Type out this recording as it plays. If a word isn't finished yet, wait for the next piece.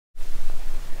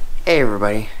Hey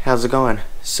everybody, how's it going?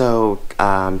 So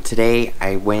today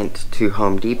I went to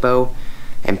Home Depot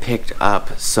and picked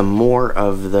up some more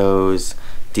of those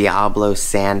Diablo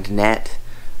SandNet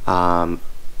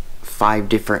 5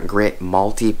 different grit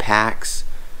multi-packs.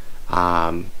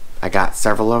 I got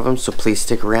several of them, so please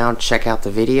stick around, check out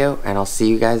the video, and I'll see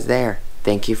you guys there.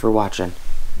 Thank you for watching.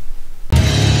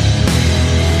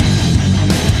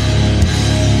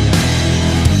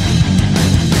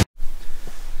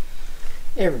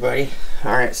 Hey everybody,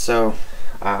 alright, so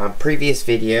previous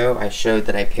video I showed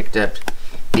that I picked up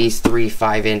these 3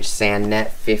 5-inch SandNet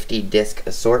 50 disc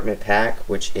assortment pack,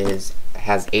 which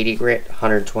has 80 grit,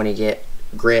 120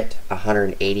 grit,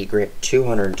 180 grit,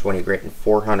 220 grit, and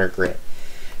 400 grit.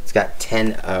 It's got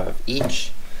 10 of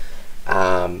each.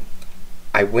 I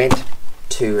went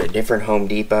to a different Home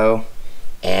Depot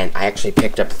and I actually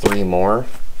picked up 3 more.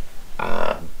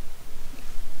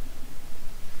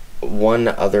 One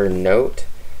other note,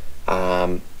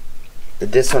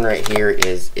 this one right here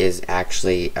is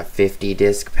actually a 50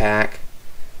 disc pack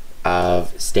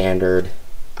of standard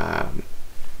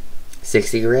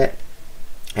 60 grit,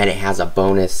 and it has a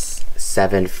bonus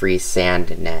 7 free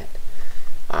SandNet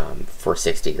for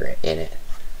 60 grit in it,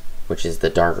 which is the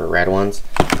darker red ones.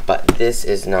 But this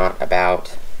is not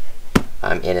about,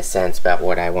 in a sense, about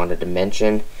what I wanted to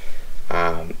mention.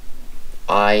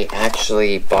 I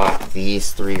actually bought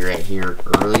these 3 right here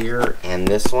earlier and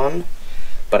this one,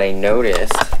 but I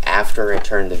noticed after I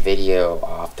turned the video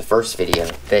off, the first video,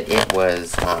 that it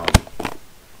was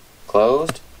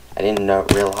closed. I didn't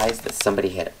realize that somebody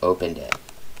had opened it.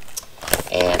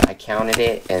 And I counted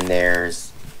it, and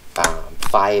there's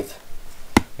 5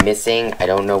 missing. I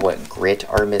don't know what grit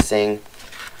are missing.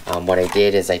 What I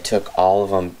did is I took all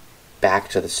of them back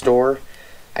to the store.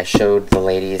 I showed the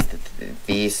ladies that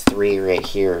these 3 right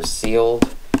here are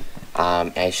sealed.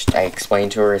 I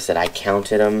explained to her, I said I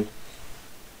counted them,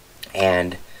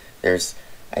 and there's,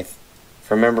 if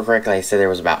I remember correctly, I said there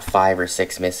was about 5 or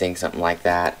 6 missing, something like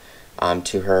that,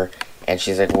 to her. And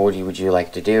she's like, well, what would you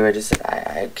like to do? I just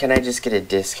said, can I just get a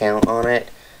discount on it?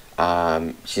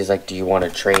 She's like, do you want to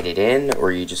trade it in,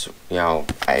 or you just,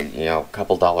 a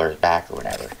couple dollars back or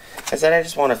whatever? I said, I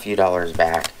just want a few dollars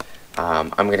back. I'm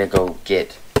gonna go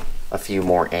get a few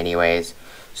more anyways.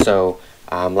 So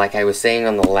like I was saying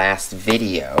on the last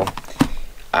video,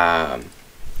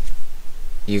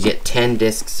 you get 10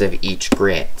 discs of each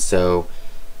grit. So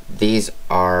these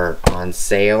are on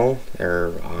sale.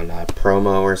 They're on a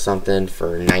promo or something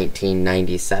for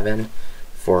 $19.97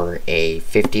 for a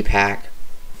 50 pack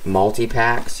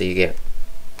multi-pack. So you get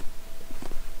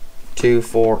 2,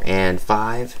 4, and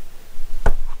 5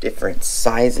 different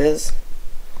sizes.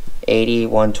 80,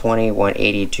 120,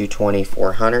 180, 220,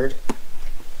 400.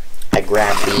 I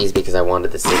grabbed these because I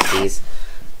wanted the 60s.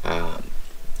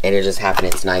 And it just happened,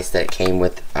 it's nice that it came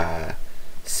with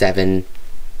 7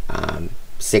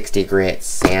 60 grit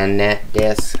SandNet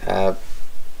disc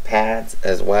pads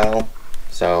as well.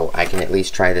 So I can at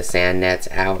least try the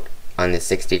SandNets out on the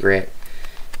 60 grit,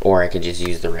 or I could just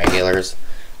use the regulars.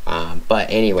 But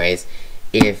anyways,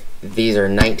 if these are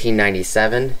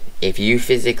 $19.97, if you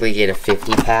physically get a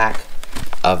 50 pack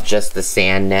of just the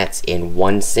SandNets in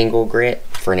one single grit,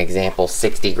 for an example,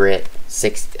 60 grit,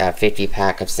 50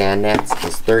 pack of SandNets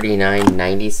is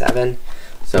 $39.97.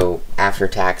 So after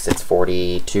tax, it's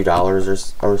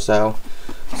 $42 or so.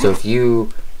 So if you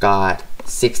got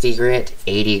 60 grit,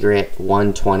 80 grit,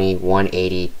 120,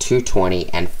 180, 220,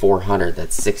 and 400,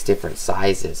 that's 6 different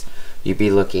sizes, you'd be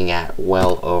looking at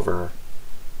well over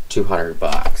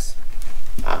 $200,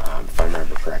 if I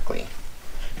remember correctly.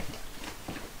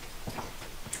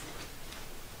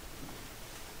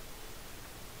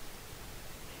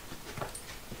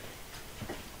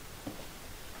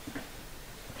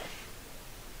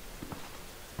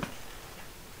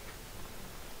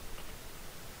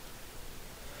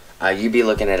 You'd be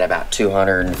looking at about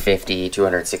 $250,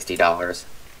 $260.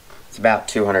 It's about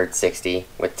 $260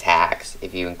 with tax,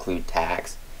 if you include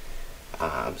tax.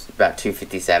 It's about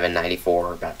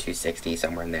 $257.94, about $260,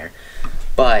 somewhere in there.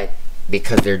 But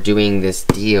because they're doing this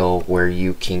deal where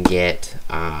you can get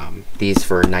these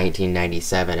for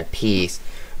 $19.97 a piece,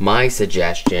 my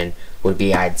suggestion would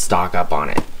be I'd stock up on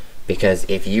it. Because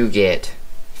if you get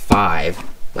 5,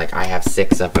 like I have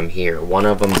 6 of them here, one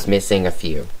of them's missing a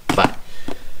few, but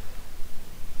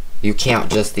you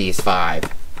count just these 5.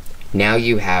 Now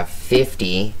you have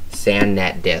 50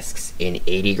 SandNet discs in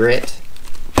 80 grit.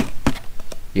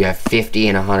 You have 50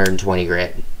 in 120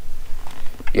 grit.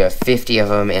 You have 50 of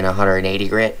them in 180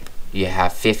 grit. You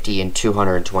have 50 in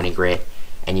 220 grit.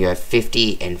 And you have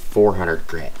 50 in 400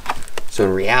 grit. So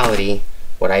in reality,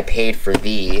 what I paid for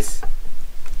these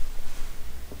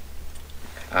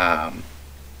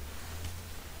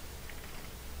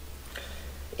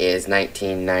is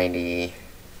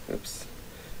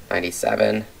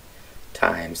 97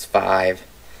 times 5.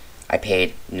 I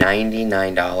paid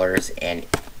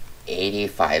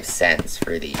 $99.85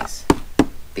 for these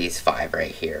 5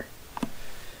 right here.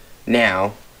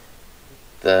 Now,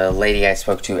 the lady I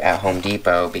spoke to at Home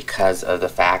Depot, because of the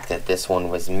fact that this one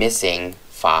was missing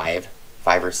 5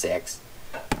 or 6,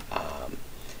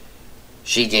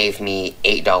 she gave me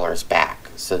 $8 back.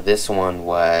 So this one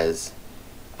was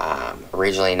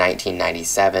originally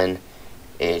 $19.97.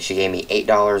 She gave me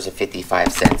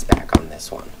 $8.55 back on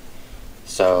this one.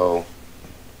 So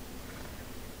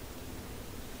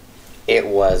it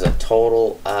was a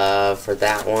total of, for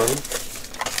that one,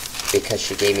 because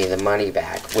she gave me the money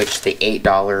back, which the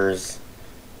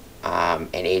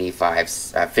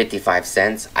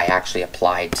 $8.55 I actually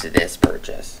applied to this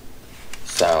purchase.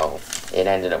 So it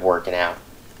ended up working out.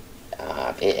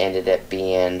 It ended up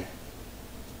being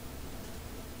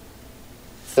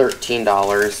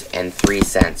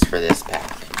 $13.03 for this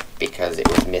pack, because it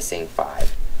was missing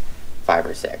 5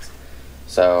 or 6.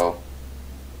 So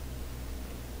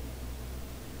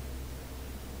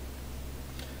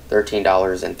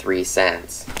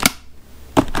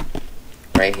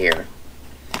 $13.03 right here.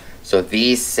 So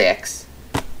these 6,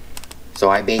 so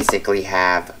I basically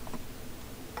have,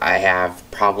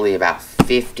 probably about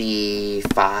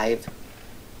 55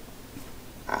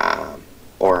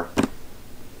 or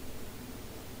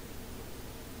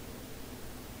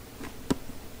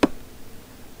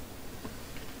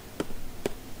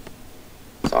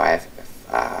so I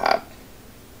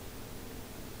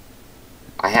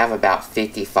have about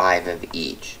 55 of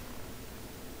each,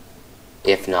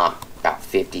 if not about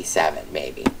 57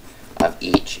 maybe of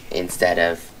each, instead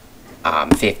of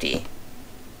 50,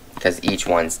 because each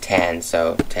one's 10,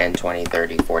 so 10, 20,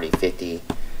 30, 40, 50.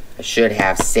 I should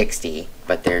have 60,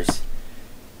 but there's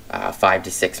 5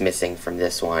 to 6 missing from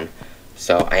this one,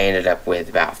 so I ended up with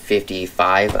about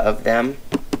 55 of them,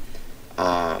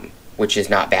 which is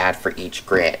not bad for each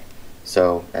grit.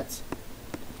 So that's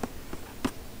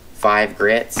 5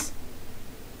 grits,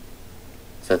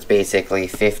 so it's basically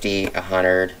 50,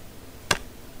 100,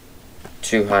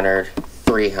 200,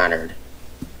 300.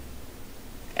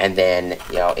 And then,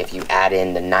 you know, if you add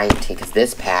in the 19, because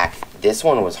this pack, this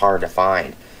one was hard to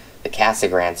find. The Casa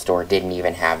Grande store didn't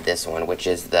even have this one, which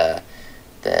is the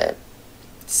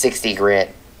 60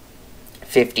 grit,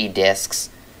 50 discs,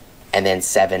 and then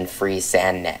 7 free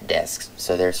SandNet discs.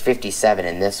 So there's 57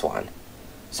 in this one.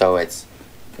 So it's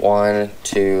 1,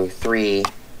 2, 3,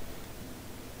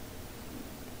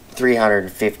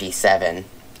 357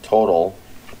 total,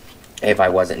 if I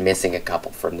wasn't missing a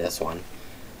couple from this one.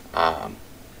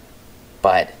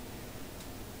 But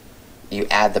you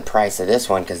add the price of this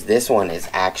one, because this one is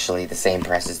actually the same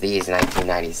price as these,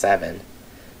 $19.97.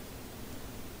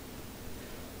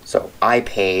 So I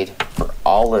paid for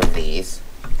all of these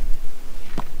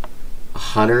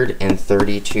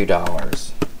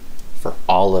 $132 for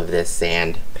all of this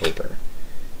sandpaper,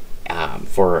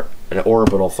 for an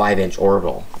orbital, 5-inch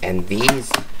orbital. And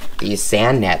these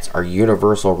sand nets are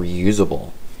universal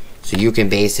reusable, so you can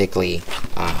basically,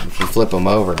 if you flip them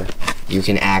over, you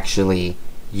can actually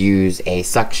use a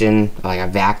suction, like a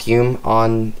vacuum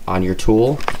on your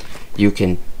tool. You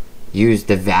can use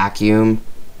the vacuum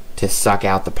to suck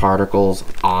out the particles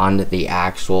on the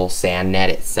actual sand net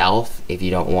itself. If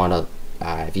you don't want to,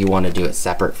 if you want to do it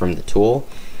separate from the tool,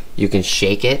 you can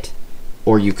shake it,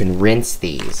 or you can rinse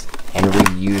these and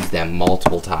reuse them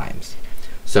multiple times.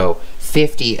 So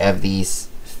 50 of these,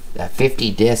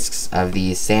 50 discs of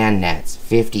these sand nets,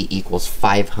 50 equals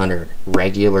 500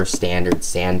 regular standard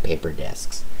sandpaper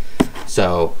discs.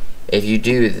 So if you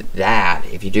do that,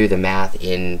 if you do the math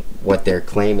in what they're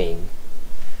claiming,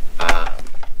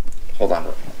 hold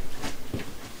on.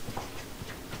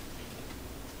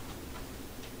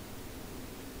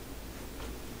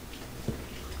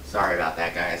 Sorry about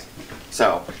that, guys.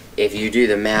 So if you do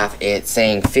the math, it's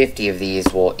saying 50 of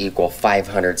these will equal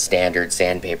 500 standard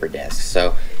sandpaper discs.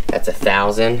 So that's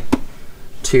 1,000,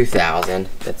 2,000,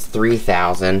 that's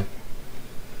 3,000,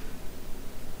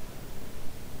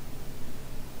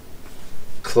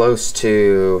 close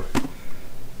to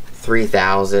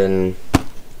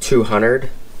 3,200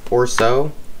 or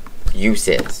so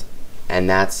uses. And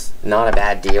that's not a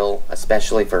bad deal,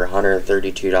 especially for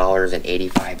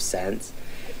 $132.85.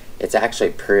 It's actually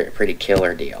a pretty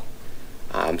killer deal.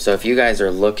 So if you guys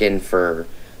are looking for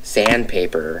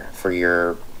sandpaper for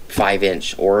your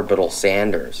 5-inch orbital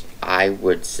sanders, I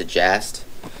would suggest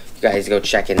you guys go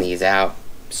checking these out,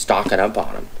 stocking up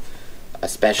on them.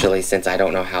 Especially since I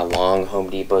don't know how long Home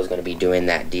Depot is going to be doing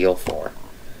that deal for.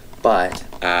 But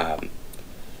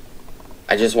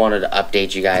I just wanted to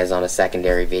update you guys on a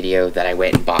secondary video that I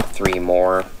went and bought 3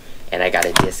 more, and I got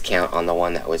a discount on the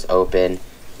one that was open.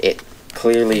 It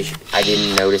clearly, I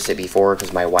didn't notice it before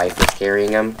because my wife was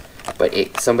carrying them, but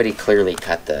somebody clearly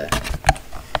cut the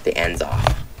ends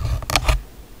off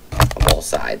on both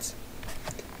sides.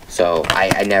 So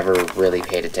I never really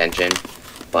paid attention,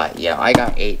 but yeah, I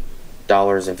got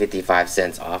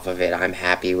 $8.55 off of it. I'm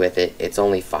happy with it. It's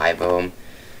only 5 of them.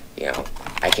 You know,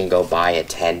 I can go buy a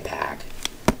 10-pack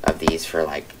of these for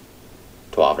like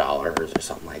 $12 or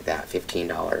something like that,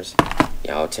 $15,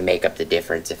 you know, to make up the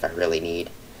difference if I really need.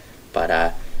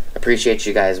 But appreciate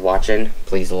you guys watching.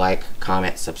 Please like,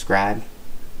 comment, subscribe,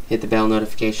 hit the bell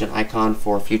notification icon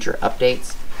for future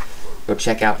updates. Go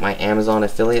check out my Amazon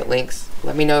affiliate links.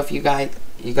 Let me know if you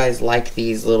guys like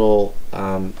these little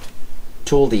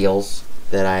tool deals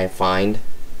that I find.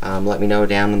 Let me know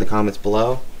down in the comments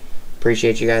below.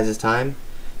 Appreciate you guys' time.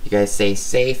 You guys stay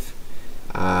safe.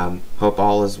 Hope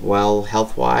all is well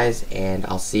health-wise, and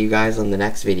I'll see you guys on the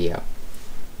next video.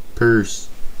 Peace.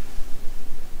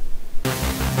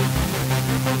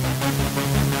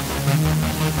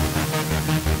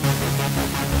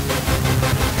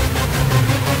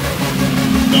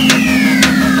 Yeah.